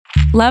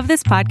Love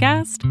this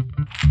podcast?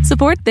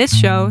 Support this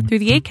show through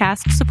the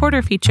Acast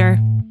supporter feature.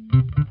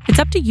 It's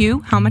up to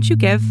you how much you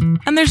give,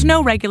 and there's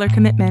no regular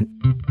commitment.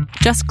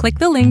 Just click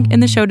the link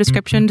in the show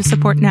description to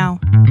support now.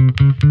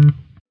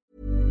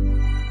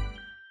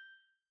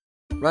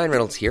 Ryan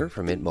Reynolds here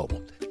from Mint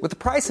Mobile. With the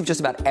price of just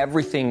about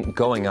everything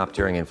going up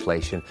during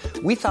inflation,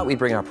 we thought we'd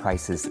bring our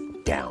prices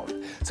down.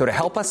 So to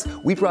help us,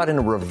 we brought in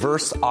a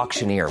reverse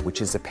auctioneer,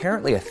 which is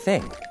apparently a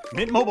thing.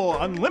 Mint Mobile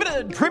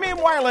Unlimited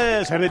Premium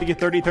Wireless. How to get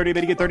 30, 30,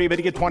 bit to get 30, bit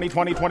to get 20,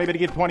 20, 20, bit to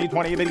get 20,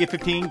 20, bit to get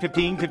 15,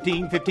 15,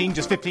 15, 15,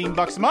 just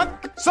 $15 a month?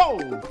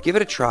 Sold! Give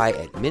it a try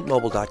at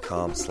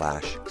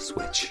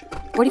mintmobile.com/switch.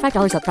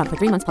 $45 up front for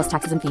 3 months plus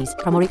taxes and fees.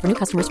 Promo rate for new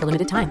customers for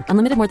limited time.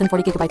 Unlimited more than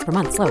 40 gigabytes per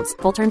month. Slows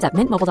full terms at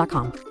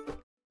mintmobile.com.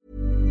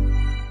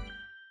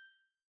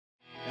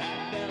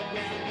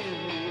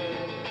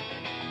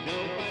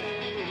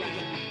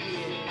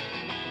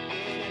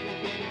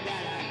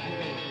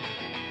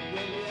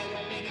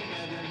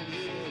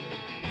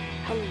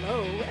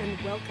 Hello and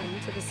welcome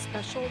to the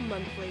special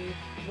monthly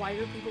Why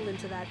Are People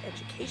Into That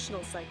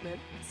educational segment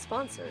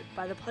sponsored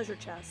by the Pleasure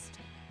Chest.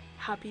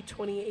 Happy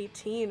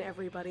 2018,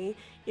 everybody.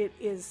 It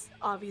is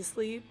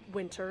obviously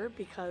winter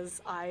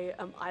because I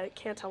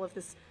can't tell if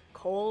this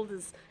cold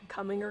is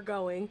coming or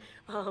going,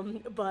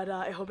 but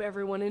I hope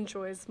everyone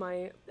enjoys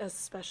my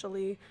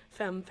especially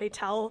femme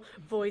fatale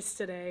voice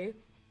today.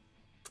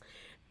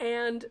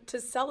 And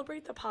to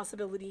celebrate the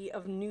possibility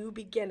of new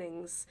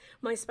beginnings,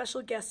 my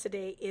special guest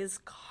today is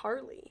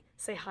Carly.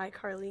 Say hi,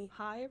 Carly.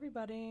 Hi,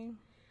 everybody.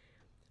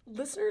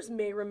 Listeners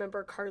may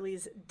remember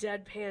Carly's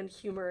deadpan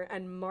humor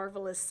and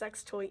marvelous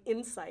sex toy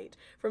insight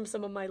from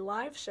some of my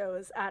live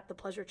shows at the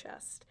Pleasure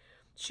Chest.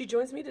 She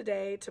joins me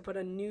today to put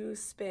a new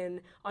spin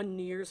on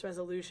New Year's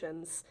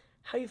resolutions.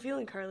 How you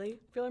feeling, Carly?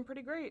 Feeling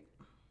pretty great.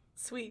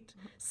 Sweet.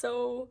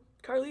 So,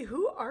 Carly,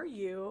 who are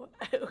you?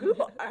 Who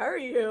are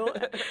you?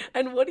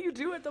 And what do you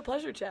do at the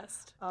Pleasure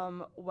Chest?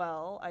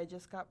 Well, I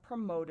just got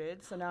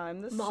promoted, so now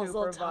I'm the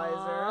Mazel supervisor.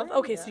 tov.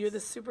 Okay, Yes. so you're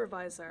the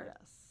supervisor.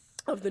 Yes.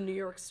 Of the New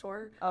York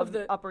store? Of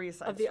the Upper East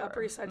Side Of the store.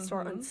 Upper East Side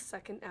store on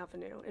 2nd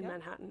Avenue in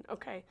Manhattan.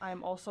 Okay.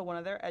 I'm also one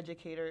of their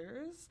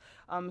educators.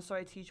 So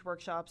I teach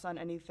workshops on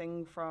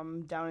anything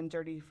from down and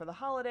dirty for the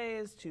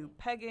holidays, to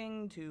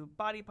pegging, to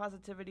body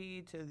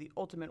positivity, to the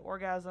ultimate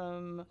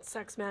orgasm,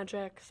 Sex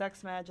magic.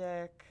 sex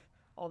magic,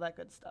 all that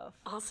good stuff.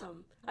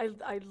 Awesome.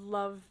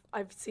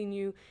 I've seen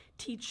you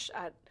teach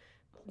at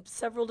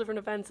several different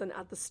events and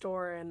at the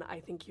store, and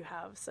I think you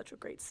have such a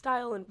great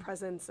style and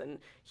presence and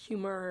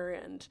humor,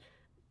 and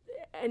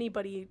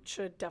anybody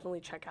should definitely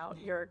check out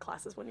your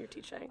classes when you're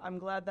teaching. I'm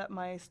glad that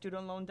my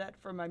student loan debt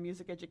for my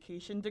music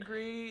education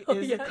degree Oh,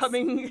 is yes.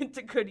 coming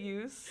into good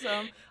use.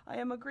 I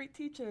am a great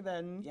teacher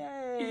then.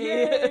 Yay!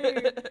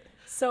 Yay!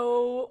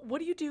 So what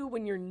do you do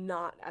when you're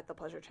not at the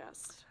Pleasure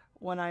Chest?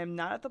 When I'm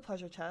not at the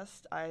Pleasure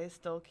Chest, I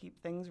still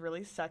keep things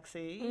really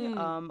sexy.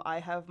 I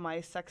have my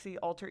sexy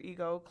alter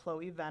ego,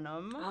 Chloe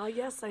Venom. Ah,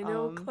 yes, I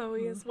know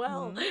Chloe as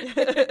well.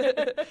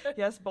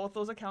 Yes, both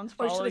those accounts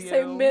Or follow should I you.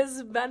 say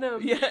Ms.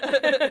 Venom?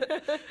 Yeah.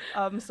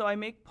 So I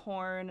make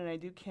porn and I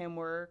do cam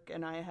work,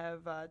 and I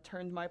have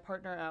turned my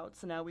partner out,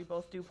 so now we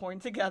both do porn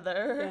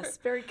together. Yes,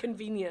 very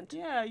convenient.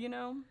 Yeah, you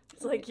know.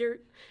 It's like you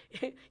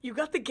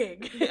got the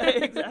gig. Yeah,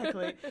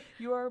 exactly.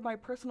 You are my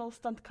personal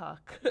stunt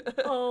cock.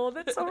 Oh,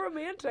 that's so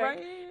romantic. Right?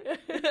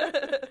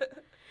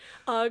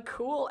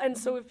 Cool. And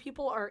so if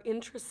people are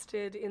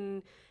interested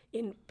in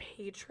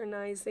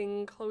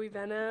patronizing Chloe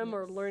Venom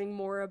or learning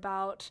more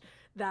about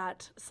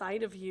that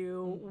side of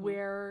you,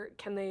 where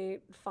can they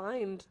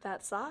find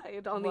that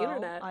side on the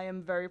internet? I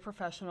am very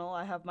professional.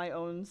 I have my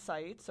own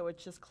site, so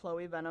it's just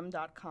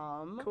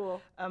chloevenom.com.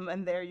 Cool.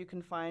 And there you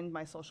can find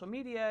my social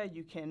media.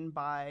 You can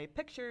buy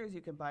pictures.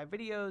 You can buy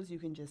videos. You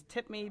can just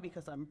tip me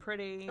because I'm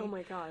pretty. Oh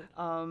my God.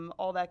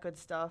 All that good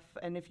stuff.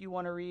 And if you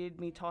want to read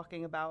me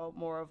talking about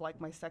more of like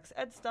my sex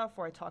ed stuff,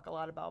 where I talk a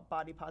lot about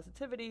body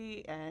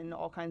positivity and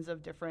all kinds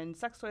of different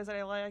sex toys that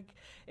I like,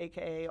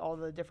 aka all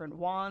the different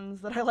wands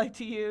that I like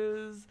to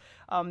use.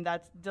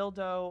 That's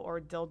dildo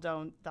or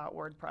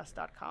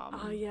dildon't.wordpress.com.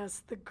 Ah,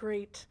 yes, the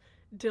great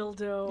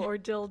dildo or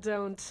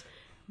dildon't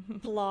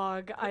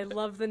blog. I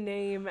love the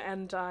name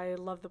and I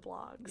love the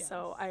blog. Yes.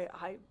 So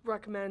I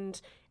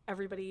recommend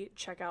everybody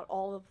check out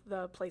all of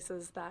the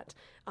places that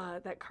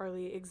that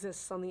Carly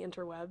exists on the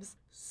interwebs.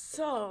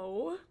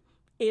 So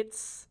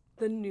it's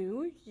the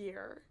new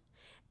year,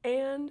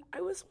 and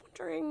I was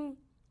wondering,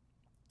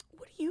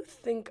 what do you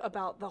think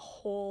about the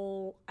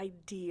whole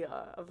idea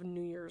of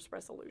New Year's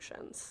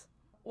resolutions?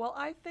 Well,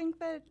 I think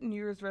that New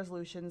Year's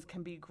resolutions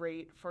can be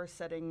great for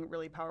setting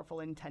really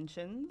powerful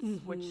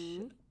intentions, which,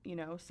 you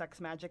know,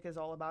 sex magic is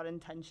all about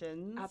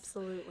intentions.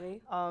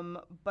 Absolutely.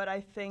 But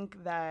I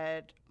think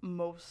that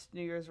most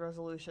New Year's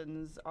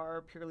resolutions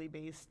are purely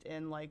based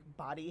in, like,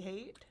 body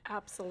hate.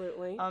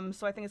 Absolutely.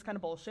 So I think it's kind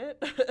of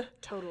bullshit.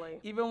 Totally.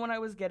 Even when I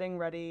was getting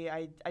ready,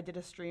 I did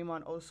a stream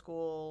on O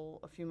School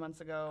a few months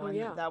ago, and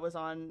yeah. that was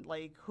on,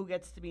 like, who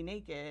gets to be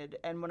naked.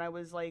 And when I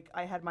was, like,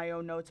 I had my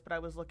own notes, but I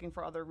was looking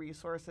for other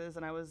resources,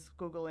 and I was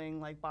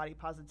Googling, like, body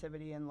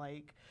positivity and,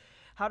 like,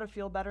 how to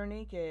feel better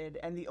naked,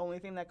 and the only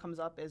thing that comes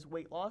up is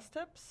weight loss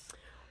tips.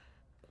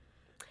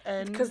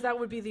 And Because that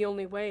would be the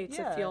only way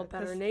to feel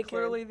better 'cause naked.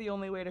 Clearly, the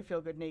only way to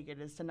feel good naked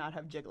is to not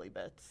have jiggly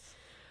bits.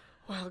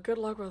 Well, good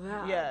luck with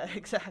that. Yeah,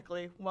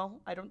 exactly. Well,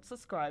 I don't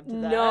subscribe to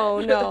that.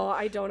 No,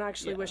 I don't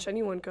actually wish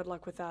anyone good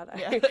luck with that.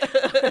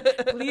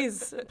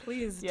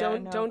 Please, Yeah,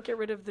 don't get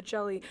rid of the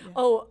jelly. Yeah.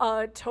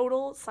 Oh,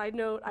 total side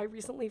note, I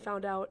recently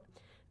found out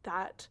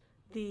that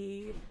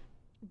the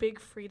Big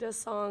Frida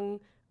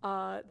song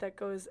that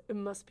goes, "It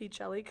must be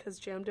jelly 'cause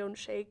jam don't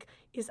shake,"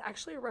 is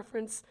actually a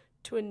reference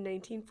to a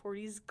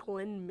 1940s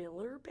Glenn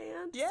Miller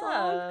band song.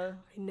 I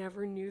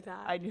never knew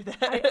that. I knew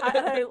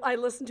that. I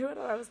listened to it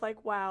and I was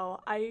like,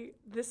 wow,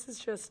 this is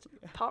just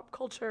pop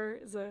culture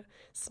is a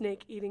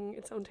snake eating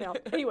its own tail.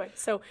 Anyway,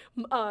 so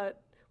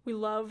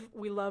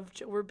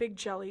we're big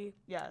jelly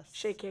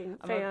shaking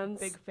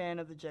fans. I'm a big fan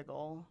of the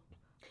jiggle.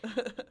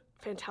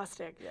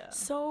 Fantastic. Yeah.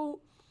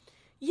 So,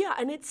 yeah,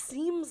 and it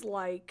seems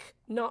like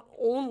not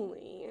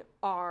only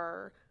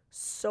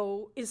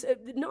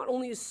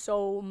is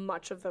so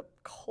much of the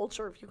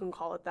culture, if you can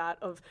call it that,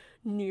 of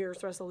New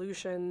Year's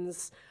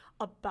resolutions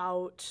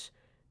about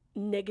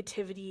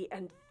negativity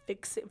and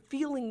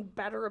feeling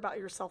better about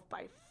yourself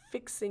by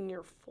fixing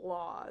your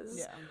flaws.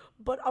 Yeah.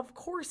 But of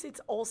course,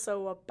 it's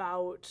also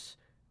about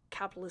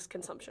capitalist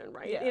consumption,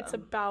 right? Yeah. It's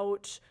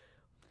about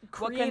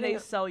what can they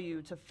sell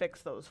you to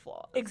fix those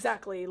flaws?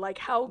 Exactly. Like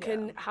how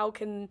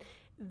can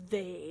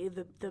they,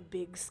 the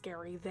big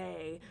scary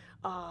they,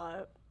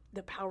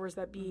 the powers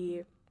that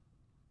be,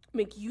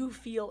 make you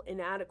feel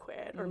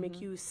inadequate or make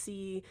you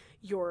see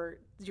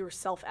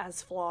yourself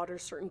as flawed or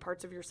certain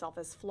parts of yourself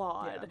as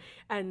flawed,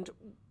 and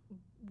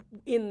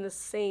in the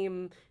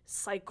same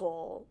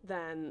cycle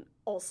then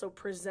also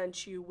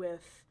present you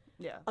with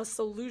a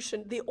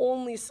solution, the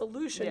only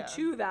solution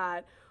to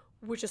that,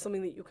 which is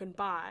something that you can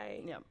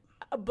buy.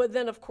 But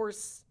then of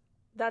course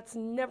that's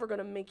never going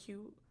to make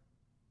you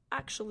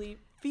actually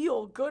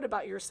feel good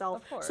about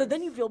yourself. So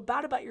then you feel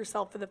bad about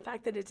yourself for the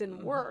fact that it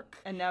didn't work.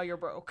 And now you're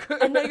broke.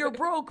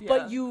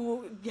 But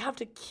you have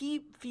to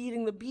keep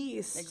feeding the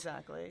beast.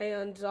 Exactly.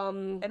 And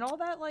all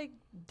that like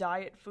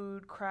diet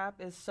food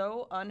crap is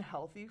so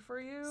unhealthy for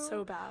you.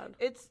 So bad.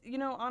 It's,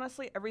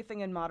 honestly, everything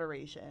in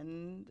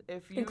moderation.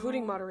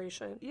 Including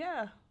moderation.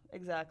 Yeah.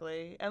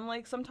 Exactly. And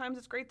like sometimes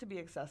it's great to be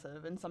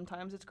excessive, and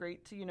sometimes it's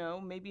great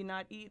to, maybe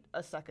not eat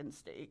a second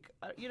steak.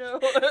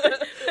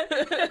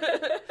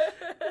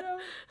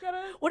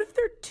 What if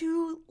they're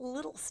two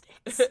little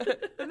steaks?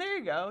 And there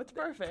you go. It's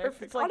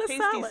perfect. It's On like a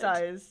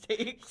pasty-sized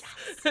steaks.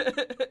 Yes.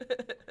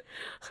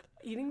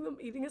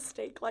 Eating a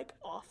steak like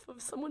off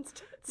of someone's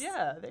tits.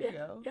 Yeah, there you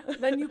go. Yeah.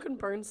 Then you can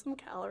burn some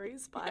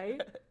calories by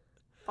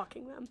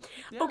fucking them.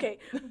 Yeah. Okay,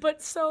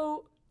 but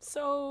so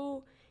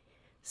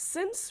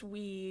since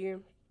we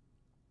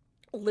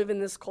live in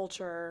this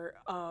culture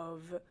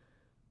of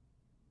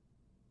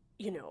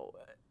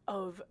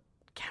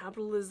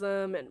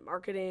capitalism and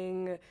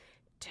marketing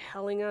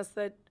telling us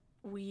that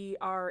we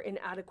are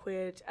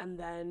inadequate and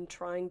then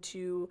trying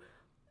to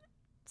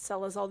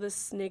sell us all this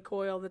snake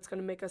oil that's going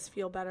to make us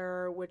feel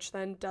better, which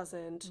then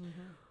doesn't.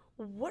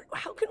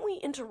 How can we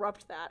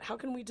interrupt that? How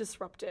can we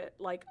disrupt it?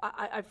 Like,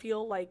 I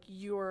feel like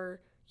you're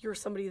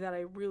somebody that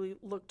I really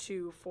look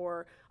to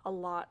for a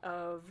lot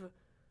of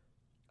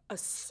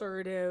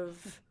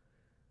assertive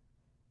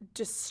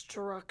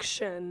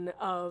destruction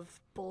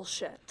of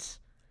bullshit.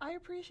 I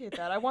appreciate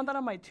that. I want that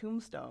on my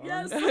tombstone.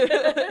 Yes.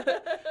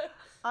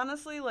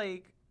 Honestly,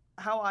 like,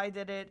 how I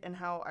did it and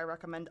how I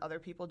recommend other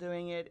people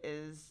doing it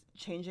is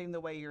changing the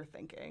way you're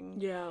thinking.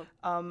 Yeah.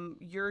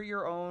 You're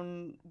your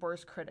own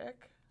worst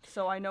critic.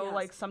 So I know,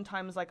 like,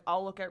 sometimes, like,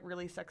 I'll look at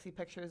really sexy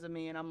pictures of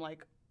me and I'm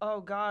like, oh,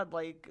 God,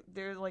 like,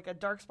 there's, like, a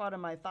dark spot in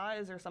my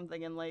thighs or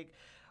something. And, like,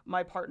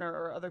 my partner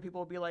or other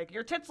people will be like,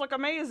 your tits look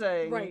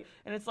amazing. Right.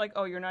 And it's like,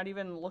 oh, you're not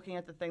even looking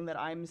at the thing that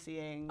I'm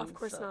seeing. Of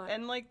course not.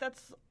 And, like,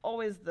 that's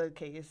always the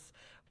case.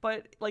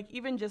 But, like,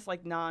 even just,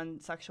 like,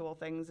 non-sexual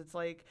things, it's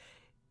like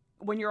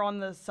when you're on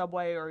the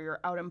subway or you're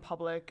out in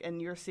public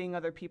and you're seeing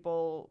other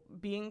people,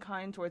 being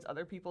kind towards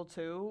other people,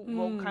 too,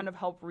 will kind of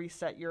help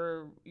reset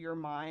your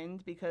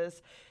mind,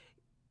 because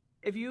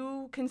if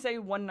you can say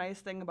one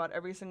nice thing about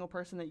every single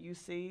person that you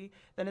see,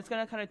 then it's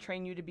going to kind of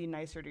train you to be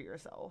nicer to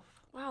yourself.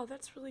 Wow,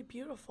 that's really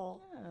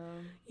beautiful.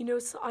 Yeah.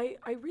 So I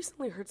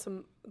recently heard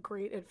some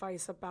great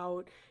advice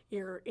about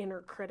your inner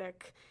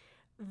critic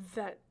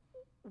that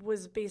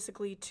was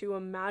basically to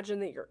imagine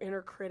that your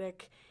inner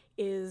critic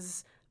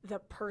is the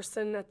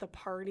person at the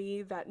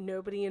party that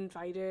nobody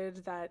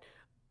invited, that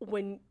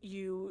when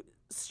you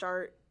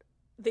start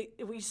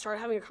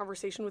having a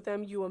conversation with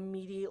them, you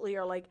immediately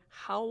are like,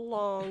 how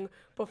long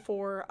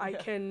before I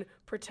can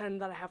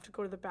pretend that I have to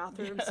go to the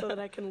bathroom so that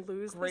I can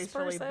lose this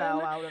person? Gracefully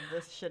bow out of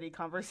this shitty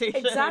conversation.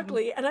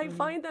 Exactly. And I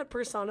find that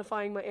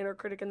personifying my inner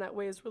critic in that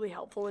way is really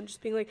helpful, and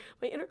just being like,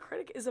 my inner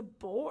critic is a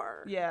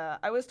bore. Yeah,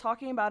 I was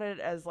talking about it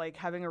as like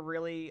having a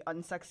really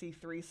unsexy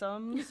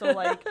threesome. So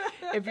like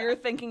if you're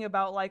thinking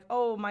about like,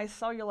 oh, my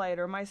cellulite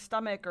or my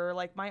stomach or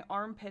like my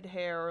armpit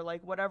hair or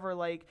like whatever,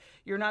 like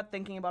you're not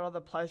thinking about all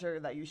the pleasure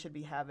that you should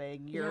be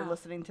having. You're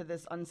listening to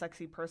this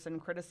unsexy person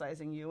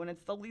criticizing you, and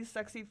it's the least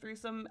sexy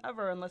threesome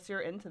ever unless you're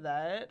into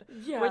that.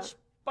 Yeah. Which,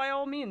 by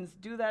all means,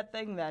 do that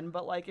thing then.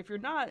 But, like, if you're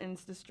not and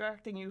it's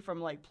distracting you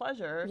from, like,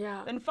 pleasure,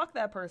 then fuck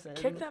that person.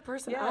 Kick that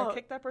person out. out. Yeah,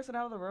 kick that person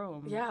out of the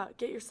room. Yeah,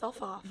 get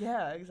yourself off.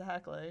 Yeah,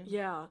 exactly.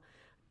 Yeah,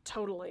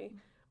 totally.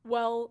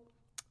 Well,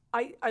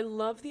 I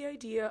love the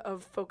idea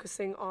of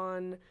focusing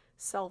on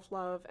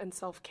self-love and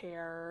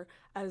self-care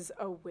as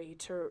a way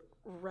to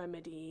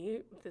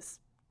remedy this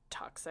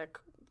toxic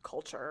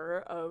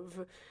culture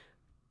of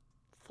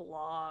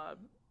flaw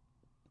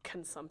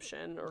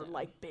consumption or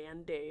like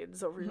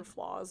band-aids over your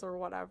flaws or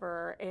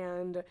whatever.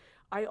 And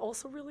I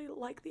also really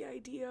like the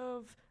idea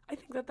of, I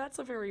think that that's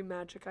a very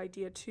magic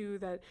idea too,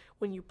 that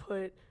when you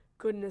put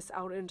goodness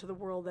out into the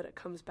world that it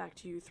comes back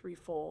to you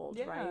threefold,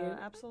 right? Yeah,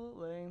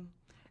 absolutely.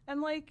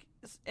 And like,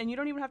 and you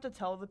don't even have to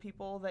tell the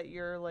people that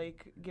you're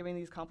like giving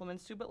these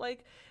compliments to, but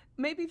like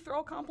maybe throw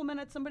a compliment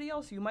at somebody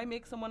else. You might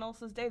make someone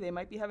else's day. They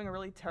might be having a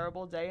really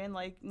terrible day, and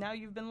like now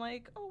you've been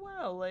like, oh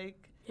wow,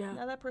 like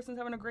now that person's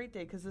having a great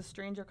day because this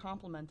stranger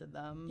complimented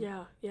them.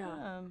 Yeah.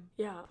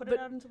 Put it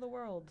out into the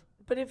world.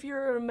 But if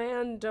you're a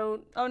man,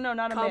 don't. Oh no,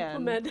 not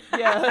compliment. A man.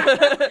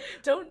 Yeah.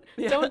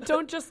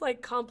 don't just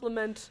like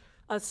compliment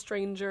a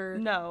stranger.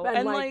 No,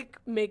 and like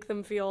make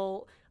them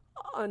feel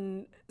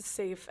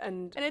unsafe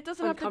and it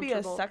doesn't have to be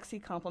a sexy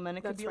compliment.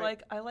 It could be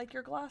like, I like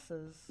your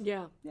glasses.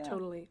 Yeah,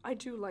 totally. I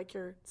do like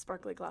your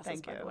sparkly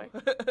glasses. Thank by you.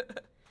 the way.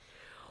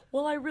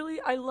 Well,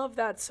 I love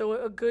that.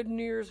 So a good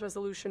New Year's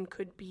resolution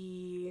could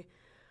be,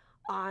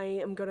 I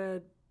am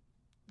gonna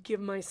give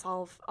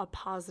myself a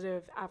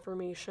positive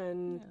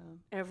affirmation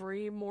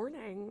every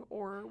morning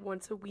or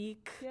once a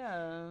week.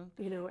 Yeah.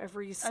 You know,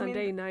 every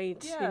Sunday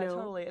night. Yeah, you know?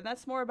 Totally. And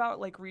that's more about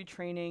like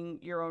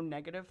retraining your own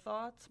negative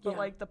thoughts. But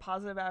like the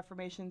positive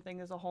affirmation thing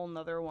is a whole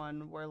nother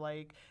one where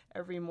like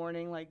every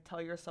morning, like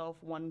tell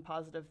yourself one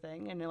positive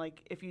thing. And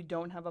like if you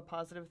don't have a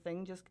positive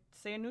thing, just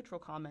say a neutral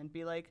comment.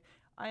 Be like,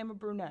 I am a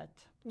brunette.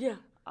 Yeah.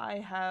 I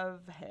have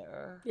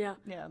hair. Yeah.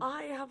 Yeah.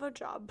 I have a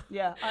job.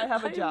 Yeah, I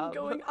have a job.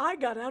 I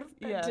got out of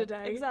bed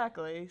today.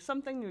 Exactly.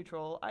 Something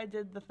neutral. I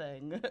did the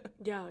thing.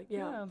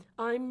 Yeah.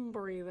 I'm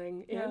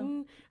breathing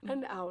in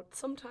and out.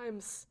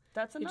 Sometimes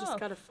that's enough. You just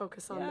got to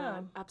focus on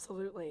that.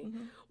 Absolutely.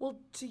 Mm-hmm. Well,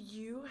 do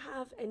you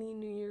have any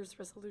New Year's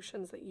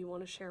resolutions that you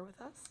want to share with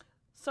us?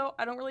 So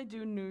I don't really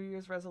do New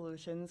Year's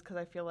resolutions because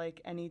I feel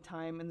like any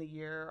time in the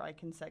year I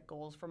can set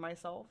goals for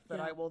myself that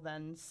I will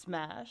then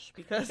smash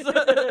because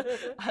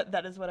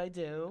that is what I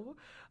do.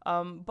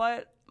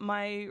 But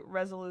my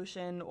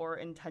resolution or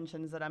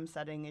intentions that I'm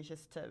setting is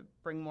just to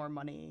bring more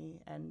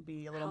money and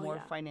be a little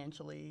more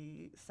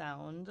financially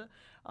sound,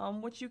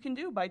 which you can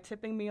do by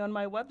tipping me on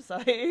my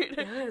website,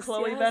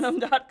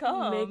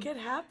 ChloeVenom.com. Make it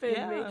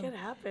happen. Make it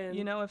happen.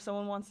 You know, if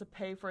someone wants to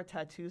pay for a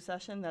tattoo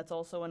session, that's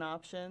also an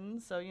option.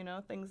 So, you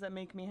know, things that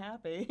make me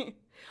happy.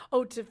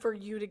 For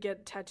you to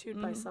get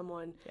tattooed by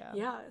someone.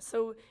 Yeah.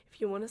 So if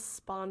you want to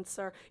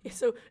sponsor.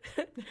 So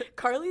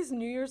Carly's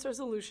New Year's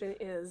resolution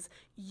is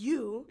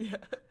you,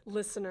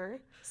 listener,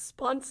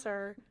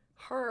 sponsor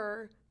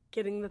her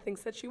getting the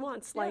things that she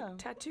wants, like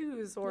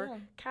tattoos or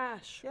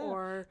cash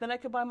or... Then I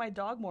could buy my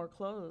dog more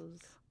clothes.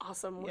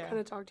 Awesome. What kind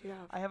of dog do you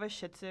have? I have a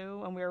Shih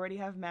Tzu, and we already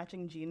have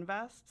matching jean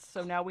vests,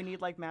 so now we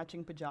need, like,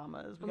 matching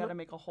pajamas. We got to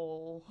make a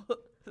whole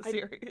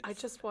series. I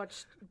just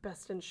watched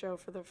Best in Show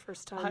for the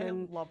first time.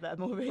 I love that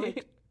movie.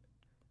 Like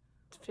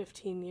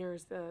 15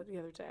 years the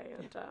other day,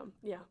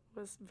 and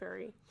was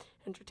very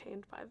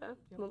entertained by the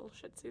little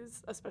Shih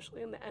Tzus,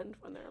 especially in the end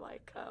when they're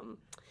like...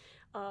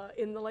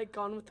 in the like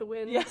Gone with the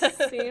Wind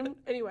scene.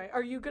 Anyway,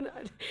 are you gonna?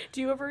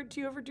 Do you ever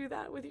do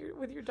that with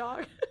your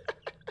dog?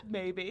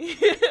 Maybe.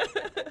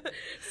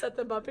 Set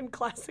them up in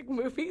classic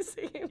movie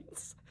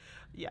scenes.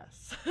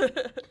 Yes.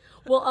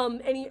 Well,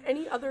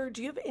 any other?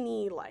 Do you have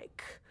any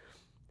like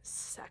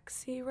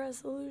sexy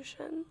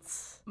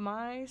resolutions?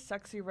 My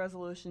sexy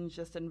resolutions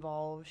just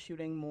involve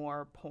shooting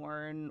more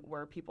porn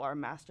where people are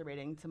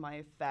masturbating to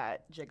my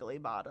fat, jiggly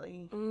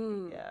body.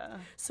 Yeah.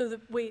 So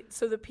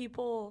the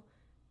people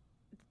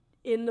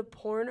in the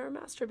porn are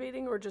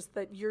masturbating, or just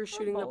that you're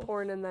shooting the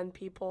porn and then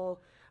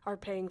people are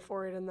paying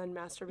for it and then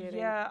masturbating?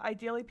 Yeah,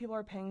 ideally people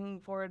are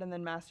paying for it and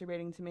then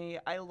masturbating to me.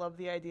 I love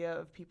the idea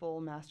of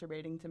people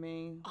masturbating to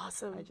me.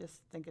 Awesome. I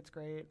just think it's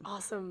great.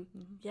 Awesome.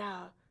 Mm-hmm.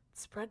 Yeah.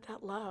 Spread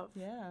that love.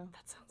 Yeah.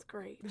 That sounds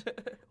great.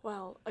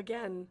 Well,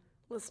 again,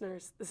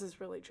 listeners, this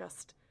is really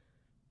just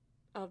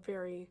a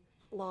very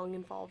long,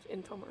 involved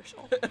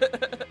infomercial.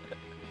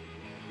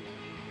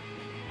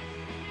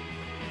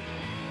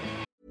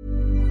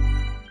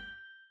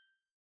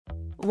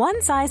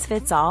 One size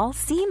fits all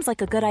seems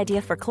like a good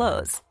idea for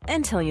clothes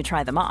until you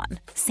try them on.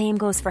 Same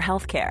goes for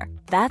healthcare.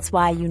 That's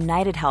why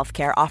United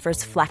Healthcare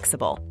offers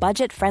flexible,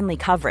 budget-friendly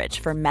coverage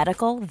for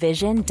medical,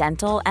 vision,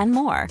 dental, and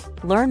more.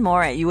 Learn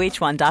more at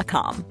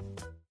uh1.com.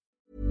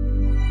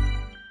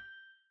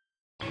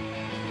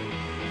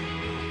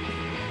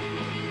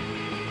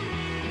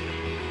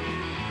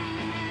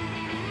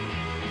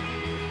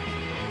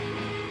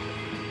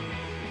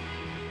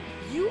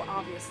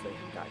 obviously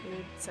have got your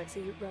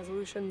sexy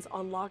resolutions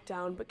on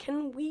lockdown, but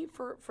can we,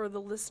 for the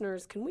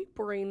listeners, can we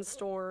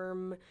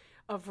brainstorm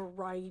a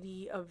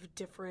variety of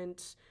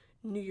different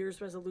New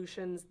Year's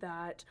resolutions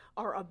that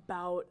are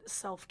about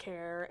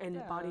self-care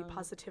and body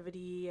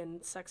positivity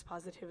and sex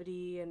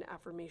positivity and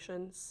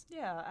affirmations?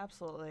 Yeah,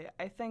 absolutely.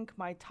 I think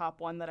my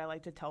top one that I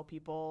like to tell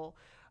people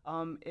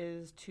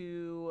is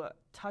to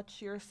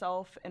touch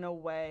yourself in a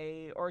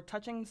way, or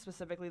touching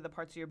specifically the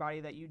parts of your body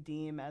that you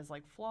deem as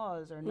like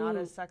flaws or not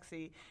as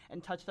sexy,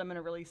 and touch them in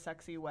a really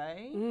sexy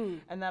way.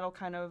 And that'll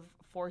kind of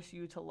force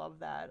you to love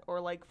that. Or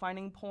like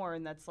finding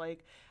porn that's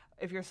like,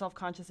 if you're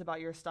self-conscious about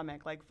your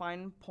stomach, like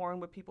find porn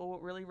with people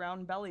with really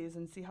round bellies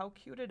and see how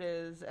cute it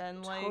is,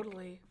 and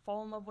like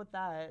fall in love with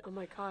that. Oh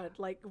my God.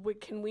 Like,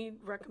 can we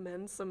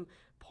recommend some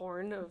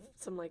porn of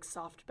some like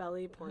soft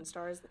belly porn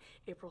stars?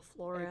 April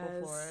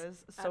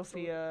Flores,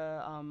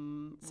 Sophia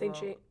St.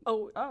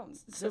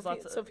 James.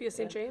 Sophia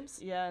St. James?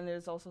 Yeah, and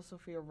there's also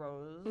Sophia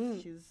Rose.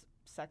 She's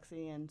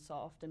sexy and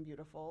soft and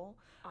beautiful.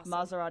 Awesome.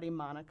 Maserati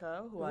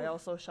Monica, who I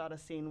also shot a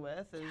scene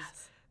with,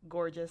 is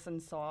gorgeous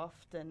and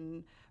soft,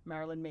 and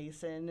Marilyn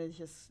Mason is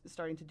just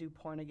starting to do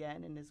porn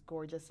again and is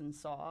gorgeous and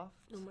soft.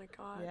 Oh my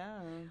God.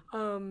 Yeah.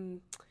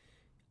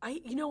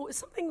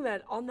 Something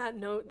that on that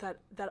note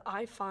that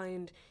I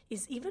find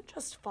is even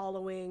just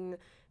following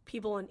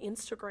people on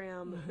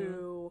Instagram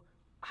who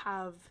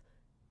have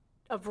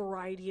a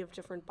variety of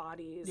different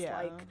bodies,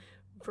 like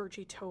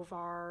Virgie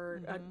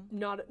Tovar,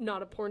 not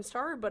a porn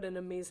star, but an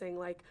amazing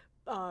like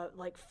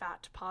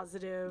fat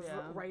positive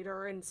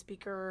writer and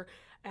speaker,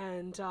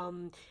 and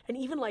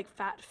even like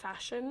fat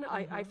fashion.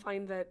 I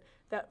find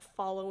that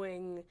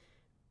following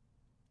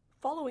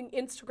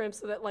Instagram,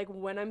 so that like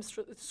when I'm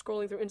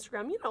scrolling through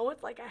Instagram,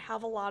 it's like I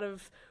have a lot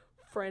of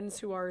friends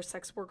who are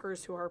sex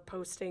workers who are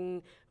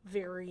posting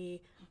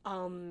very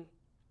I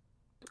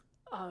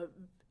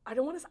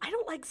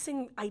don't like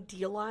saying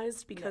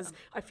idealized, because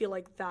I feel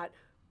like that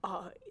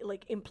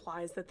like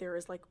implies that there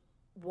is like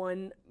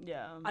one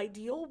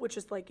ideal, which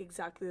is like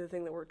exactly the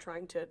thing that we're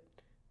trying to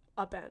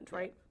upend,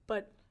 right?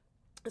 But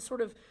a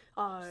sort of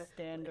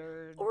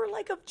standard, or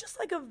like a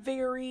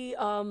very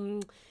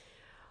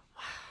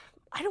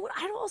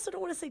I also don't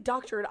want to say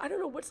doctored. I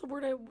don't know what's the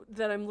word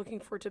that I'm looking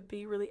for to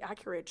be really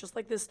accurate. Just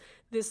like this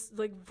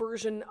like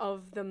version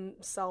of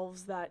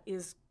themselves that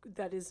is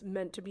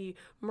meant to be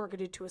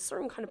marketed to a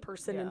certain kind of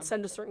person and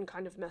send a certain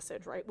kind of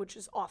message, right? Which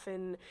is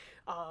often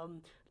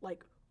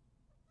like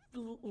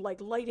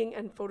lighting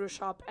and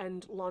Photoshop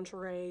and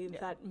lingerie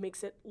that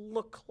makes it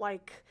look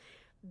like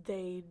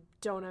they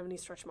don't have any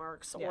stretch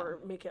marks, or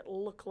make it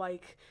look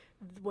like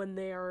when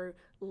they are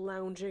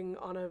lounging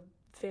on a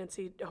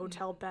fancy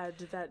hotel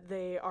bed that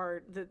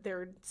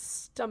their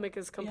stomach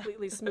is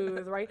completely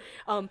smooth, right?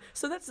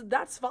 So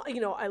that's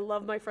fine. I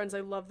love my friends.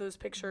 I love those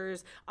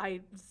pictures.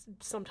 I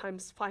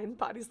sometimes find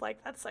bodies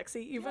like that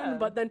sexy even,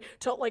 but then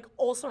to like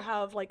also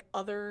have like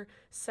other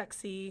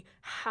sexy,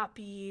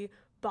 happy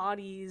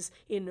bodies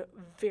in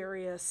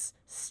various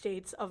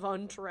states of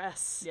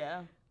undress.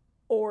 Yeah.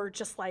 Or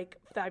just like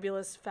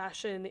fabulous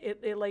fashion.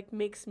 It like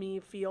makes me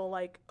feel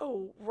like,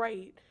 oh,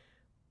 right.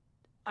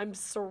 I'm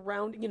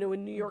surrounded,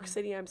 in New York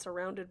City, I'm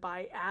surrounded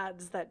by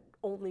ads that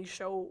only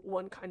show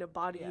one kind of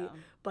body,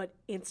 but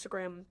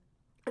Instagram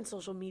and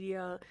social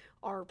media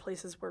are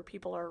places where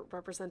people are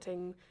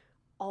representing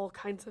all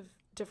kinds of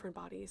different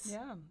bodies.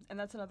 Yeah, and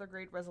that's another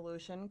great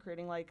resolution,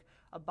 creating like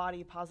a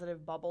body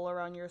positive bubble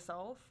around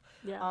yourself.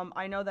 Yeah.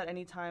 I know that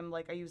anytime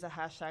like I use a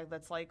hashtag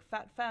that's like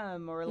fat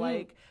femme or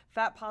like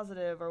fat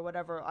positive or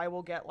whatever, I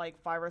will get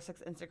like 5 or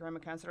 6 Instagram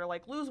accounts that are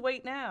like lose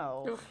weight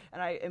now.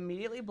 And I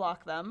immediately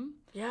block them.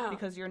 Yeah.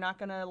 Because you're not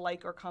gonna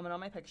like or comment on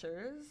my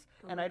pictures,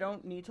 and I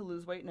don't need to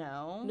lose weight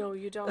now. No,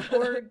 you don't.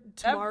 Or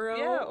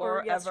tomorrow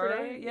or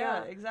yesterday. Ever.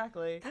 Yeah,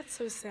 exactly. That's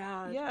so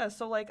sad. Yeah,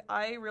 so like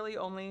I really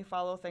only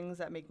follow things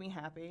that make me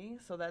happy.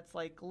 So that's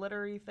like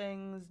glittery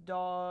things,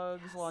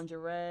 dogs,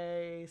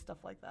 lingerie, stuff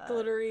like that.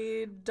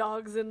 Glittery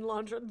dogs and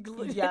lingerie.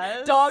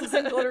 Yes. Dogs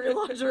and glittery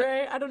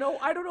lingerie. I don't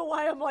know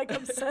why I'm like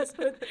obsessed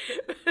with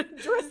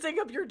dressing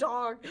up your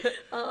dog.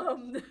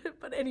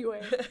 But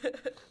anyway.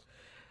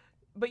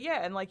 But yeah,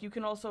 and like you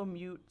can also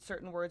mute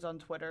certain words on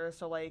Twitter.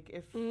 So like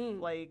if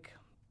like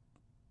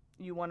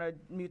you want to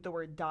mute the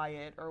word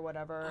diet or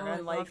whatever,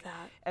 and like love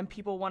that. And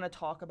people want to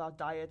talk about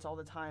diets all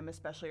the time,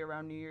 especially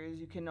around New Year's,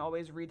 you can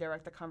always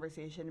redirect the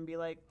conversation and be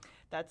like,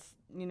 that's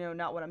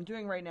not what I'm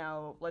doing right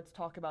now, let's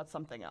talk about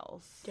something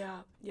else.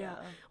 Yeah.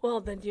 Well,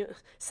 then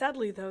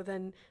sadly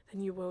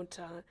you won't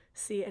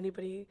see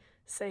anybody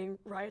saying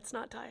riots,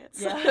 not diets.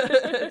 Yeah.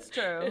 It's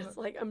true. It's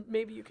like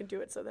maybe you can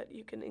do it so that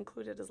you can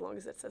include it as long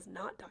as it says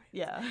not diets.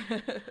 Yeah.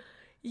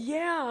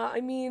 Yeah, I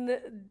mean,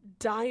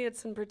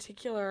 diets in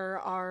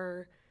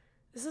particular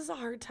this is a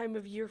hard time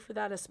of year for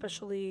that,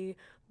 especially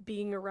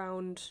being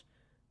around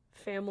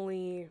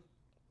family.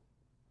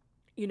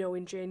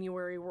 In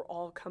January, we're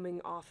all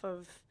coming off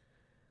of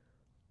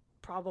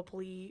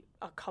probably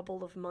a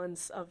couple of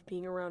months of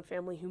being around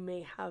family who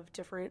may have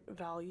different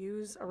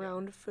values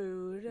around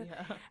food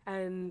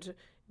and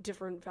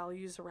different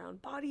values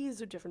around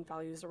bodies or different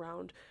values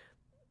around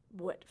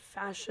what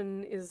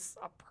fashion is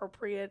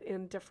appropriate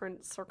in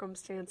different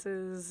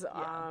circumstances,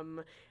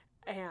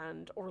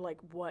 and or like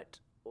what,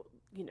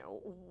 you know,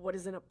 what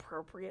is an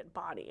appropriate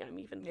body. I'm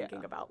even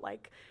thinking about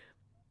like,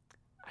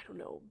 I don't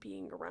know,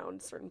 being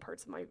around certain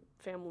parts of my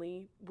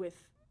family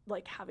with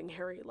like having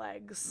hairy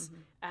legs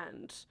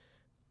and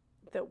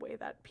the way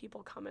that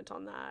people comment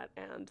on that,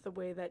 and the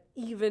way that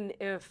even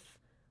if,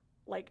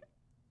 like,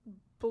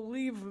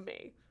 believe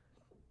me,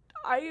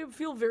 I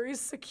feel very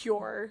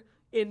secure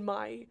in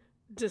my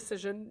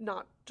decision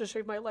not to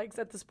shave my legs.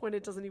 At this point,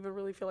 it doesn't even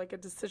really feel like a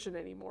decision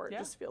anymore. It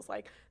just feels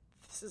like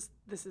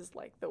this is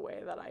like the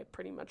way that I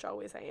pretty much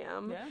always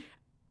am. Yeah.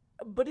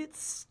 But it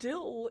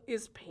still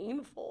is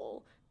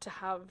painful to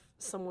have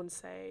someone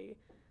say,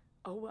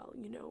 oh, well,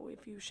 you know,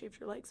 if you shaved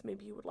your legs,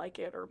 maybe you would like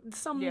it, or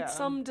some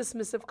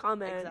dismissive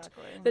comment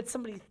that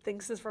somebody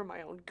thinks is for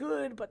my own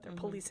good, but they're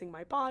policing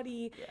my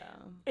body. Yeah.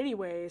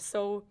 Anyway,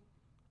 so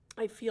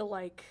I feel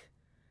like,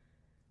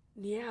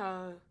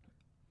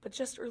 but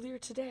just earlier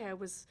today I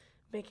was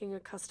making a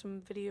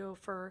custom video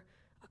for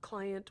a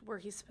client where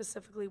he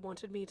specifically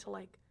wanted me to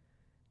like,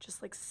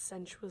 just like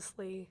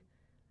sensuously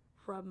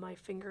rub my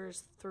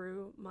fingers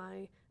through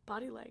my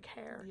body leg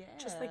hair,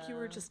 just like you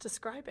were just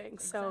describing.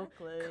 So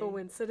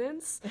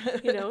coincidence,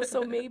 you know,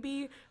 so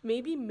maybe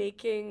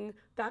making,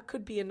 that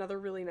could be another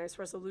really nice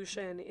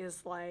resolution,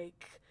 is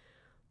like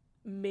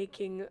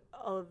making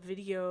a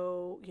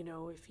video, you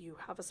know, if you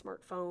have a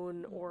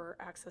smartphone or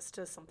access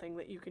to something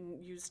that you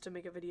can use to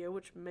make a video,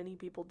 which many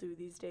people do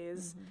these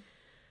days,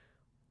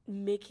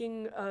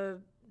 making a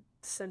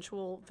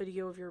sensual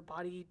video of your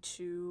body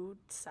to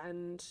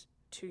send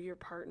to your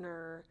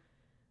partner,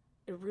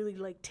 and really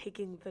like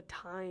taking the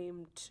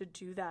time to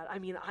do that. I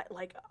mean,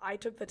 I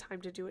took the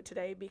time to do it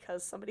today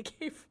because somebody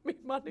gave me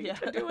money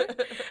to do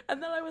it.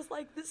 And then I was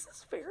like, this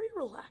is very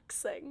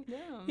relaxing,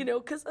 you know,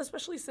 because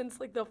especially since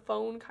like the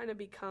phone kind of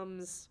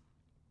becomes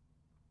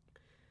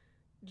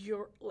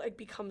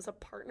becomes a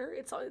partner.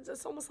 It's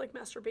almost like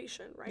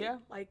masturbation, right? Yeah.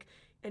 Like,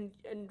 and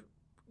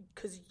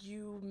because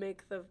you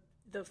make the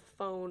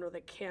phone or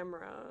the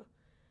camera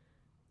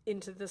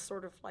into this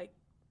sort of like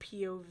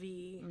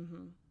POV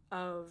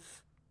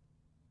of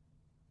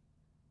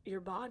your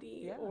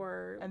body,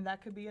 and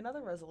that could be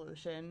another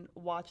resolution.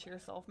 Watch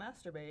yourself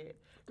masturbate,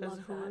 because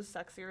who is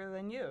sexier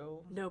than you?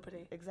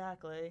 Nobody.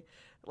 Exactly.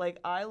 Like,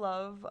 I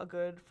love a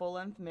good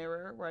full-length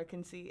mirror where I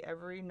can see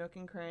every nook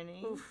and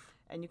cranny. Oof.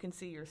 And you can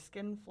see your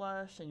skin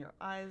flush and your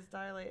eyes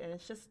dilate, and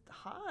it's just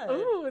hot.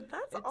 Ooh,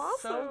 that's awesome.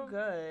 It's so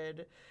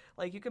good.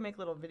 Like, you can make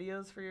little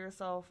videos for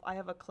yourself. I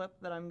have a clip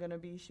that I'm going to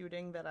be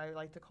shooting that I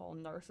like to call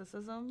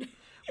narcissism,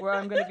 where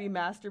I'm going to be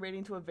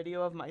masturbating to a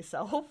video of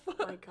myself. Oh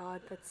my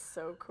God, that's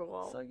so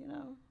cool. So, you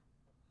know,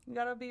 you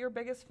got to be your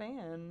biggest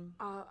fan.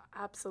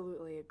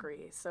 Absolutely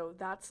agree. So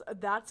that's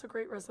a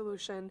great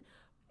resolution.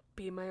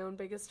 Be my own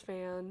biggest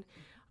fan.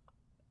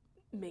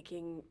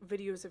 Making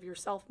videos of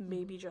yourself,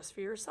 maybe just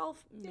for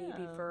yourself,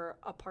 maybe for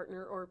a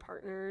partner or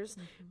partners,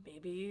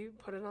 maybe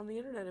put it on the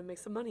internet and make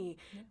some money.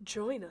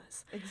 Join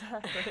us.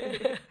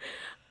 Exactly.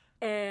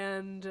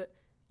 And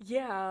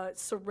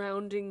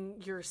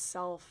surrounding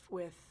yourself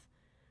with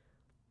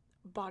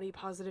body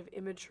positive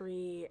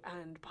imagery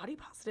and body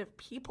positive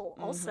people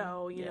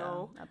also, you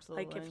know.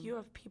 Absolutely. Like, if you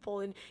have people,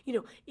 and you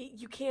know,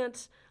 you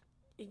can't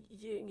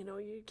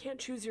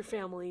choose your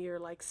family. You're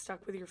like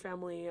stuck with your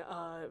family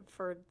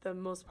for the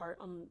most part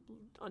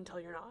until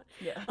you're not.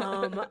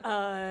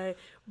 Yeah.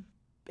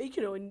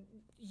 You know, and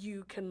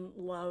you can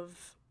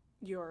love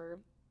your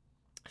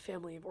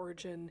family of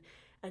origin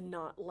and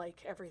not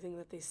like everything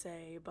that they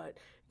say, but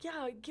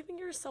giving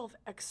yourself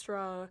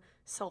extra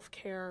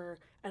self-care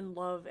and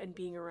love and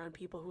being around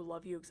people who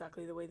love you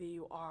exactly the way that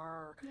you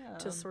are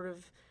to sort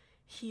of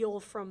heal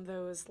from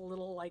those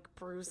little like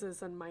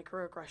bruises and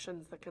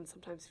microaggressions that can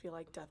sometimes feel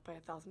like death by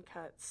 1,000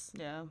 cuts.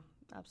 Yeah,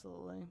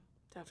 absolutely.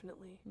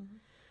 Definitely.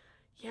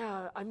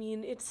 Yeah, I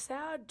mean, it's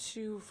sad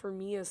too for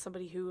me as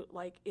somebody who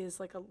like is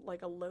like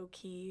a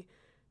low-key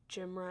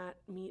gym rat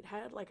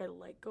meathead. Like, I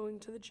like going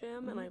to the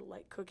gym and I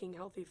like cooking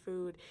healthy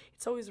food.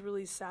 It's always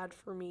really sad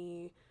for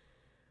me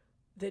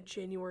that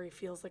January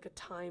feels like a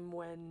time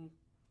when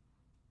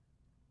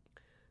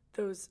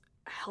those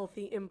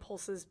healthy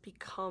impulses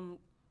become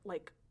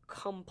like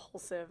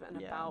compulsive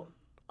and about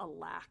a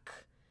lack,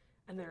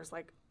 and there's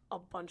like a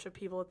bunch of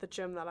people at the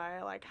gym that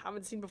I like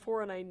haven't seen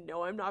before, and I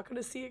know I'm not going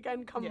to see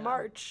again come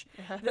March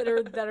that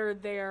are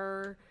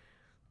there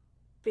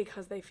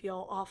because they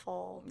feel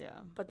awful,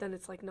 but then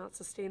it's like not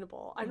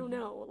sustainable. I don't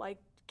know, like,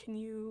 do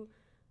you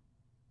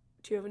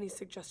have any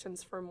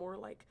suggestions for more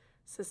like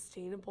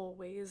sustainable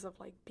ways of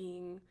like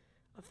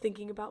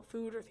thinking about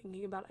food or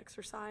thinking about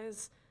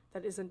exercise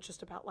that isn't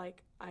just about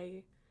like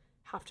I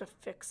have to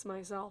fix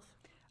myself?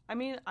 I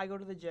mean, I go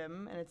to the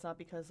gym, and it's not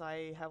because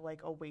I have,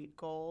 like, a weight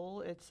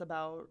goal. It's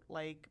about,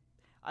 like,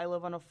 I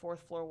live on a 4th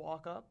floor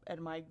walk-up,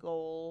 and my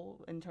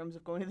goal in terms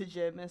of going to the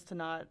gym is to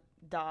not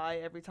die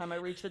every time I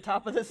reach the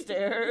top of the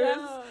stairs.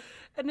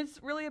 And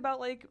it's really about,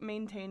 like,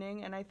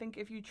 maintaining, and I think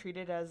if you treat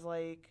it as,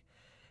 like,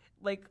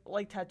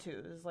 like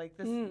tattoos. Like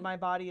this, my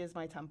body is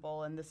my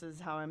temple, and this is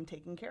how I'm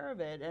taking care of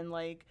it. And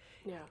like,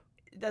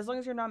 as long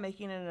as you're not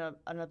making it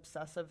an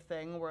obsessive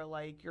thing where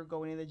like you're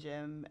going to the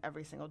gym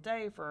every single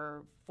day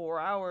for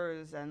 4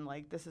 hours and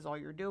like this is all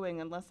you're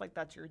doing, unless like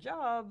that's your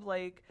job,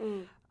 like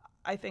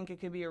I think it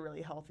could be a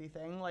really healthy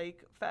thing.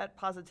 Like fat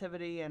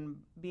positivity and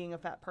being a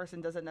fat person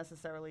doesn't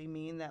necessarily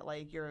mean that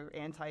like you're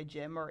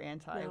anti-gym or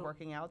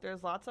anti-working out.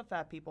 There's lots of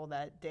fat people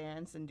that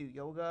dance and do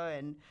yoga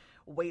and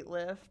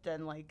weightlift,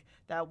 and like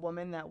that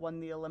woman that won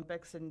the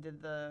Olympics and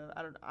did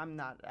I'm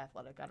not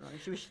athletic, I don't know,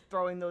 she was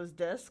throwing those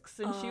discs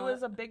and she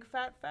was a big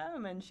fat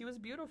femme and she was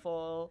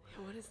beautiful.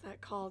 What is that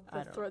called?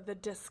 The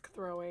disc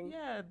throwing.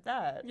 Yeah,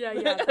 that. Yeah,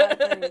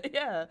 that thing.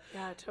 Yeah,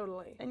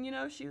 totally. And you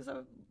know, she's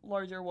a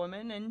larger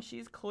woman and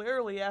she's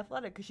clearly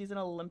athletic because she's an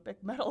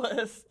Olympic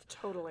medalist.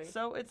 Totally.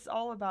 So it's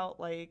all about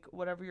like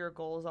whatever your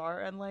goals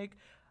are, and like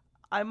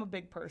I'm a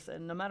big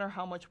person. No matter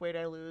how much weight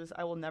I lose,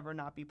 I will never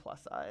not be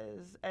plus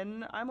size.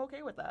 And I'm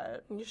okay with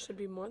that. You should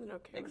be more than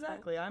okay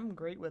Exactly. with that. I'm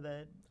great with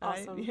it.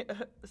 Awesome.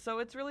 So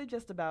it's really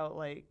just about,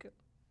 like,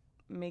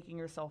 making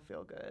yourself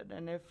feel good.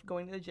 And if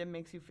going to the gym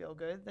makes you feel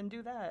good, then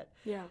do that.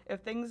 Yeah.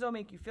 If things don't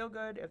make you feel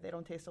good, if they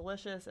don't taste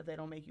delicious, if they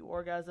don't make you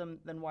orgasm,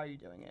 then why are you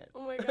doing it?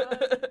 Oh, my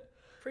God.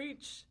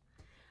 Preach.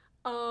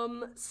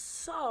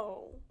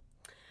 So,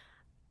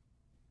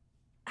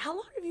 how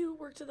long have you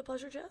worked at the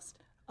Pleasure Chest?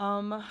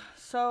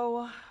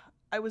 So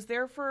I was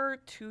there for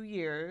 2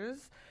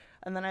 years,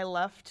 and then I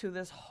left to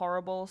this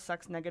horrible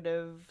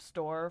sex-negative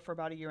store for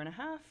about 1.5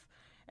 years,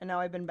 and now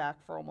I've been back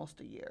for almost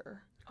a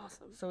year.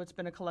 Awesome. So it's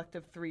been a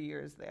collective 3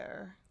 years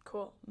there.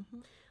 Cool.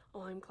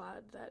 Well, I'm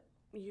glad that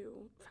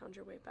you found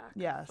your way back.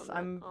 Yes,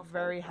 I'm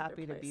very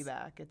happy to place. be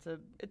back.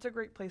 It's a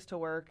great place to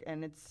work,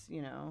 and it's,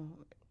 you know,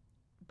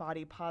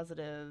 body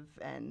positive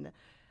and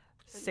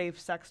safe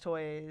sex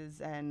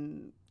toys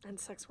and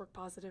sex work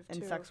positive too.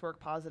 And sex work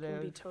positive.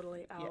 Can be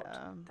totally out.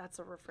 Yeah. That's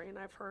a refrain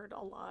I've heard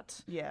a lot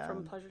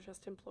from Pleasure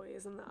Chest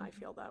employees, and I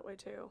feel that way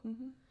too.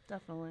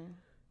 Definitely.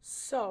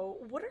 So,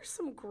 what are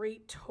some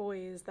great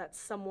toys that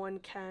someone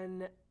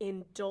can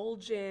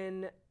indulge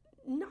in,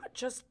 not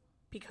just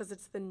because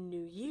it's the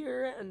new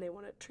year and they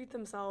want to treat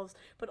themselves,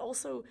 but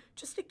also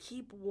just to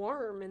keep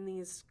warm in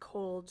these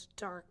cold,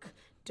 dark,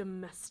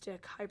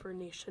 domestic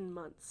hibernation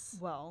months?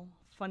 Well,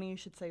 funny you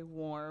should say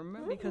warm,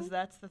 because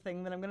that's the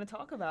thing that I'm going to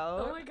talk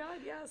about. Oh my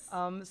God, yes.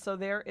 So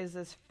there is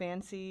this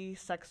fancy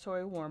sex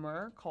toy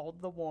warmer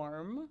called the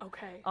Warm.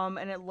 Okay.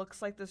 And it looks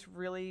like this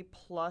really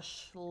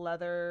plush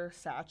leather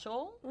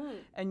satchel,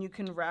 and you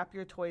can wrap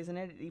your toys in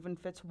it. It even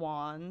fits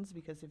wands,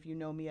 because if you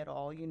know me at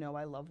all, you know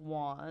I love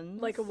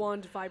wands. Like a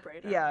wand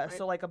vibrator. Yeah, right?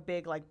 so like a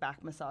big like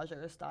back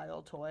massager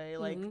style toy.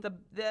 Like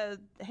the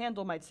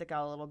handle might stick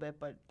out a little bit,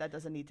 but that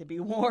doesn't need to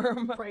be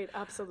warm. Right,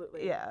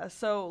 absolutely. Yeah,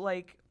 so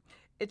like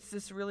it's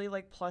this really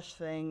like plush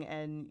thing,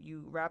 and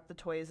you wrap the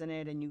toys in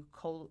it, and you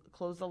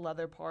close the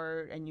leather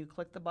part, and you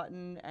click the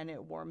button, and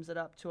it warms it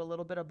up to a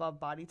little bit above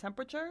body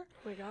temperature.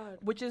 Oh my God.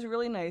 Which is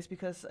really nice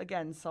because,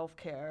 again,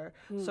 self-care.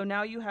 So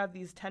now you have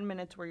these 10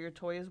 minutes where your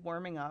toy is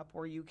warming up,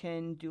 where you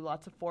can do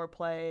lots of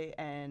foreplay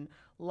and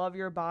love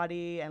your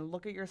body and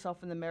look at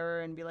yourself in the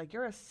mirror and be like,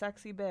 you're a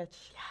sexy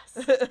bitch.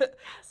 Yes.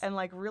 And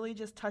like really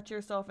just touch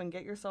yourself and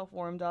get yourself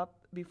warmed up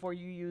before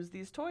you use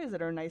these toys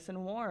that are nice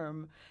and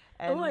warm.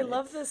 And I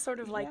love this sort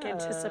of like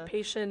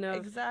anticipation of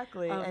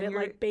exactly, of and it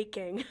you're like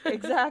baking.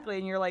 Exactly,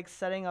 and you're like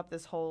setting up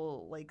this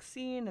whole like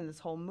scene and this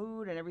whole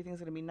mood, and everything's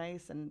gonna be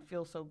nice and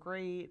feel so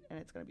great, and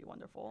it's gonna be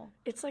wonderful.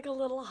 It's like a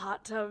little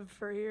hot tub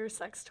for your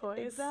sex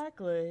toys.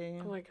 Exactly.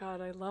 Oh my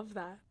God, I love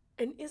that.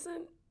 And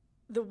isn't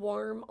the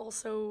Warm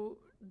also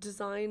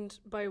designed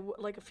by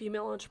like a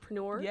female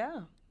entrepreneur? Yeah.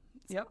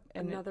 Yep.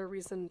 And another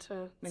reason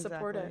to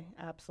support it.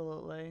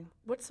 Absolutely.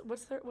 What's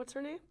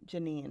her name?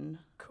 Janine.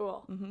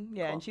 Cool.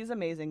 Yeah, cool. And she's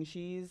amazing.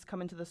 She's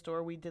come into the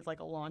store. We did like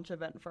a launch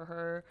event for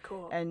her.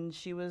 Cool. And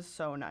she was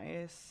so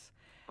nice.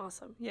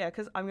 Awesome. Yeah,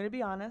 because I'm going to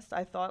be honest,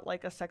 I thought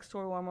like a sex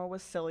toy warmer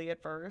was silly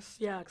at first.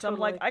 Yeah, So I'm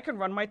like, I can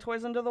run my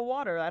toys under the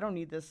water. I don't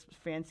need this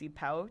fancy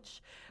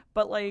pouch.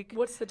 But like,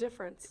 what's the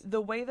difference?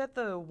 The way that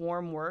the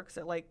Warm works,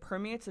 it like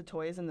permeates the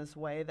toys in this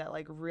way that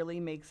like really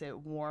makes it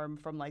warm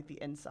from like the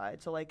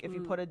inside. So like if you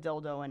put a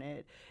dildo in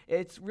it,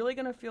 it's really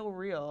gonna feel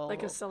real.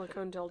 Like a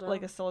silicone dildo.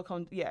 Like a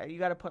silicone. Yeah, you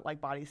got to put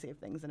like body safe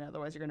things in it,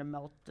 otherwise you're gonna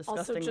melt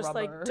disgusting also, just rubber.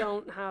 like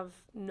don't have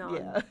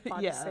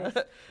non-body safe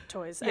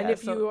toys. Yeah, and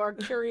if you are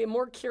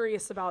more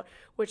curious about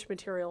which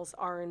materials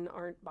are and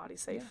aren't body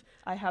safe,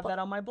 I have that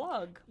on my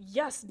blog.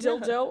 Yes,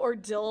 dildo or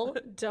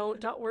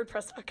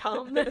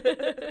dill.wordpress.com.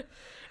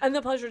 And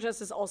the Pleasure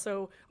Chest is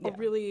also a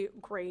really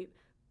great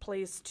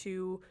place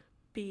to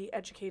be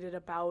educated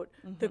about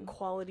the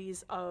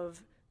qualities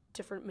of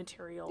different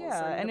materials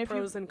and the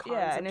pros and cons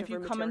of and if you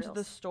different come into the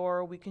materials.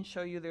 store, we can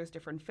show you there's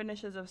different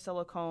finishes of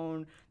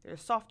silicone.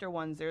 There's softer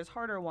ones, there's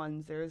harder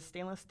ones, there's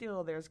stainless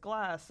steel, there's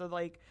glass. So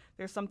like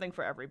there's something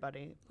for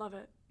everybody. Love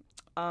it.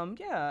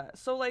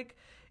 So like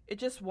it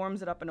just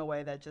warms it up in a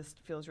way that just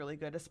feels really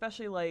good,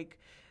 especially like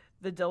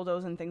the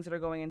dildos and things that are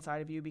going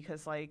inside of you,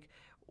 because like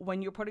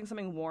when you're putting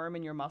something warm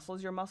in your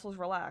muscles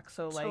relax.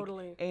 So like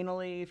Totally.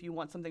 anally, if you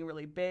want something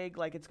really big,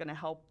 like it's going to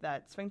help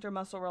that sphincter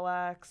muscle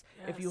relax.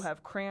 If you Yes.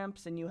 have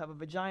cramps and you have a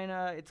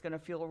vagina, it's going to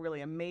feel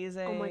really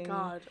amazing.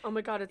 Oh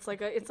my god, it's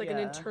like an Yeah.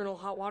 internal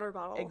hot water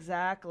bottle.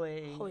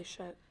 Exactly. Holy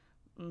shit.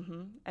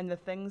 And the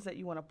things that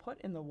you want to put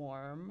in the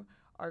warm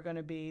are going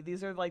to be,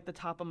 these are like the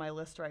top of my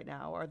list right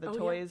now, are the Oh, yeah.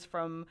 toys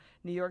from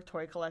New York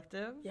Toy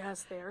Collective.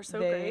 Yes, they are so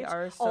They great.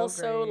 are so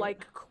also, great.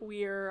 like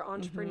queer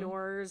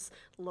entrepreneurs,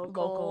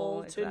 local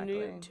Local, to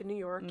exactly. New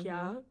York.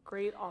 Yeah,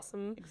 great,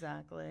 awesome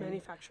Exactly.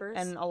 manufacturers.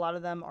 And a lot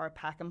of them are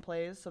pack and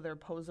plays, so they're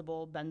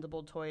posable,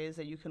 bendable toys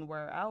that you can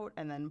wear out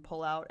and then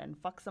pull out and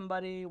fuck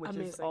somebody, which is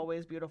Amazing.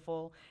 always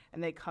beautiful.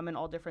 And they come in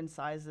all different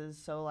sizes.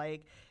 So,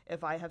 like,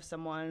 if I have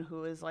someone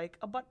who is like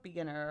a butt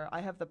beginner,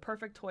 I have the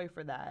perfect toy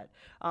for that.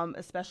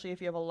 Especially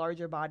if you have a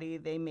larger body,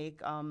 they make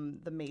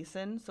the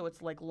Mason, so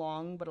it's like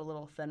long but a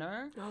little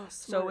thinner. Oh,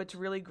 so smart. it's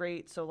really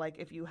great. So, like,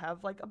 if you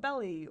have like a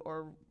belly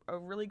or a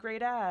really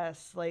great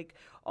ass, like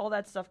all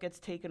that stuff gets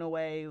taken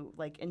away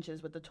like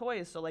inches with the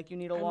toys. So like you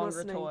need a I'm longer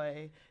listening.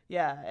 toy.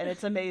 Yeah, and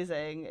it's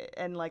amazing.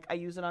 And like I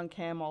use it on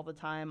cam all the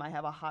time. I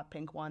have a hot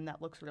pink one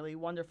that looks really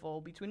wonderful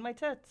between my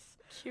tits.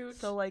 Cute.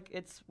 So like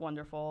it's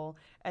wonderful.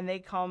 And they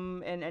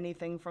come in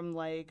anything from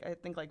like I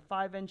think like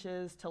 5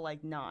 inches to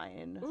like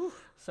 9.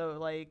 So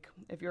like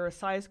if you're a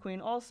size queen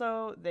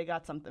also, they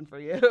got something for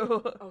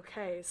you.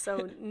 Okay,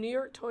 so New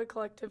York Toy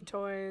Collective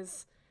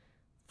toys,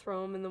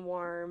 throw them in the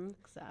warm.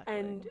 Exactly.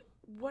 And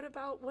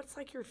what's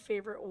like your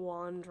favorite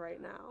wand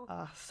right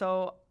now?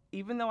 So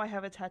even though I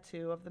have a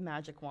tattoo of the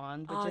magic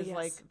wand, which is yes.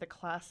 like the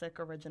classic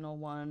original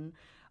one,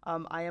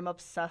 I am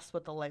obsessed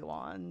with the lay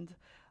wand.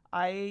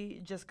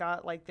 I just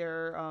got like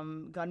their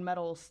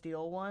gunmetal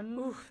steel one,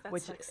 Ooh, that's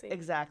which sexy.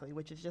 exactly,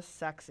 which is just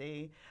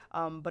sexy,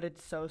 but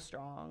it's so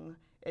strong.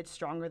 It's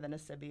stronger than a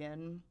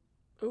Sibian.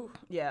 Ooh,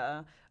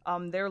 Yeah.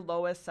 Their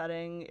lowest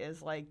setting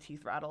is like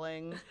teeth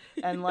rattling.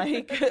 And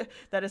like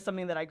that is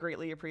something that I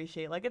greatly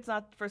appreciate. Like it's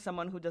not for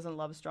someone who doesn't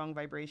love strong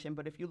vibration,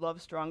 but if you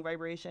love strong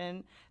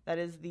vibration, that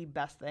is the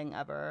best thing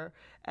ever.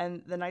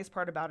 And the nice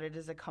part about it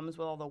is it comes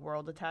with all the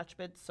world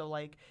attachments. So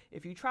like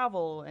if you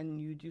travel and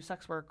you do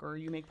sex work or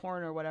you make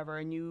porn or whatever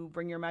and you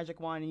bring your magic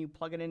wand and you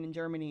plug it in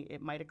Germany,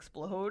 it might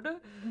explode.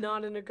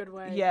 not in a good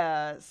way.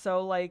 Yeah,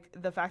 so like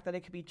the fact that it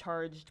could be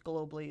charged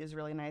globally is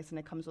really nice, and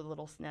it comes with a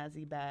little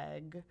snazzy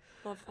bag.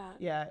 Love that.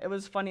 Yeah, it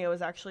was funny. I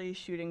was actually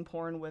shooting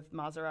porn with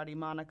Maserati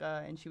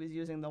Monica, and she was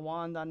using the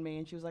wand on me,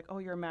 and she was like, "Oh,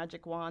 your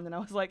magic wand," and I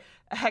was like,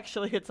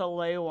 "Actually, it's a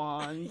lay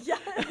wand."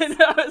 Yes. And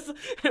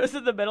it was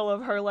in the middle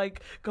of her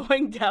like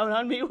going down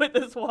on me with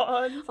this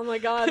wand. Oh my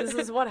god, this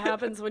is what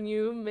happens when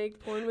you make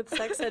porn with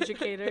sex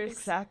educators.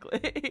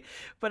 Exactly.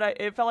 But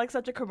it felt like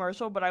such a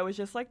commercial, but I was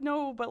just like,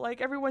 no, but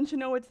like everyone should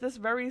know it's this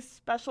very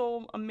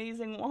special,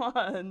 amazing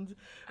wand.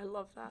 I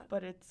love that.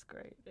 But it's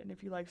great. And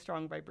if you like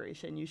strong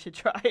vibration, you should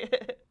try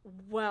it.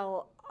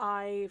 Well,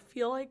 I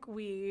feel like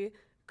we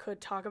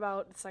could talk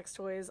about sex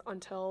toys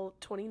until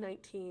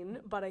 2019,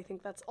 but I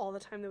think that's all the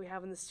time that we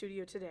have in the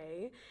studio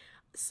today.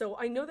 So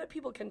I know that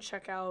people can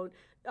check out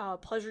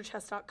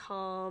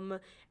pleasurechest.com,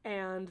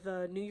 and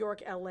the New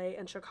York, LA,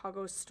 and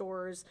Chicago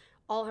stores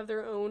all have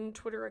their own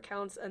Twitter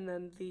accounts, and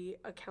then the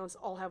accounts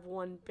all have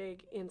one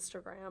big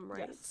Instagram,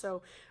 right? Yes.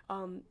 So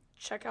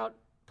check out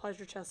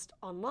Pleasure Chest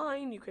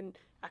online. You can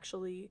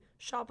actually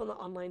shop on the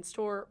online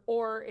store,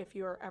 or if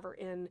you're ever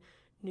in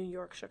New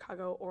York,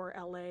 Chicago, or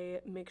LA,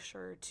 make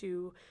sure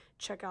to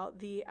check out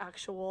the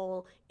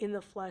actual in the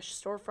flesh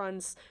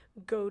storefronts,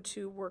 go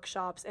to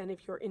workshops, and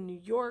if you're in New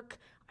York,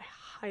 I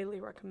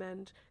highly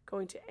recommend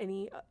going to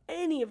any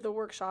of the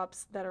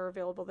workshops that are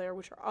available there,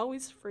 which are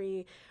always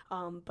free,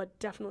 but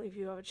definitely if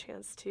you have a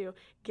chance to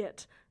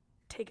get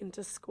taken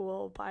to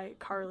school by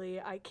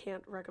Carly, I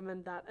can't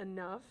recommend that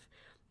enough.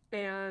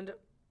 And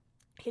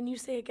can you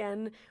say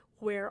again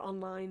where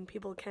online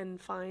people can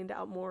find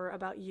out more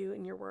about you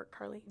and your work,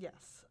 Carly?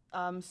 Yes.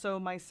 So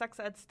my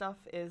sex ed stuff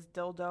is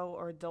dildo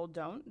or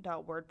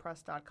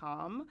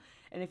dildont.wordpress.com.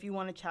 And if you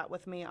want to chat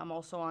with me, I'm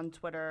also on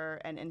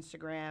Twitter and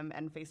Instagram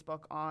and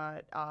Facebook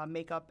on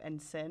Makeup and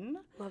Sin.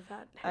 Love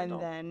that handle.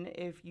 And then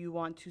if you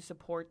want to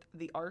support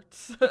the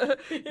arts,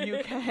 you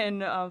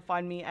can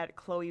find me at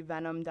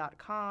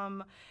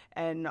chloevenom.com.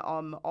 And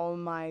all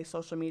my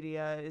social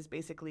media is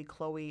basically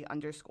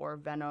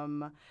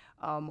Chloe_Venom,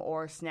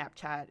 or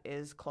Snapchat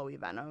is Chloe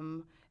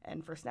Venom.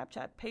 And for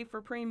Snapchat, pay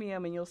for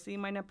premium and you'll see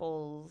my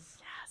nipples.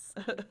 Yes,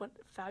 what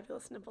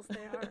fabulous nipples they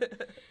are.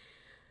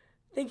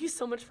 Thank you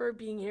so much for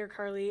being here,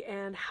 Carly,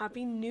 and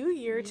Happy New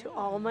Year to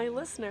all my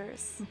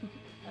listeners.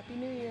 Happy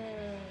New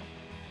Year.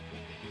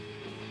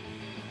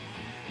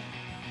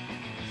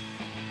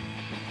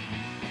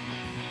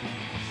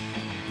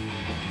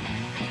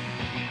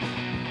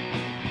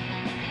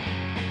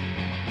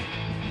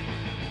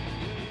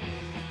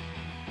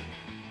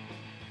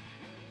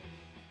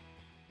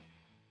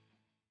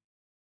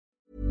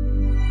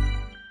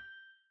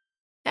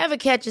 Ever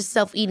catch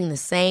yourself eating the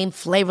same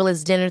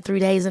flavorless dinner 3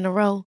 days in a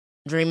row?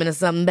 Dreaming of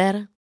something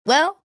better?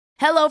 Well,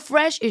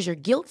 HelloFresh is your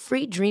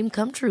guilt-free dream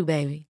come true,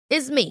 baby.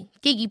 It's me,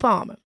 Keke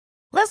Palmer.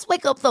 Let's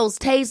wake up those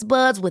taste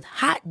buds with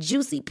hot,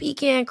 juicy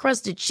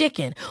pecan-crusted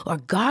chicken or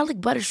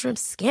garlic butter shrimp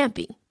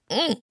scampi.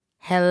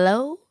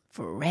 Hello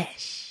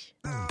Fresh.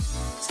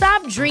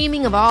 Stop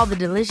dreaming of all the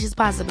delicious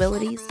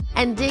possibilities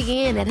and dig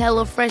in at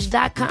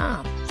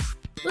HelloFresh.com.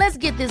 Let's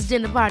get this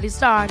dinner party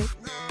started.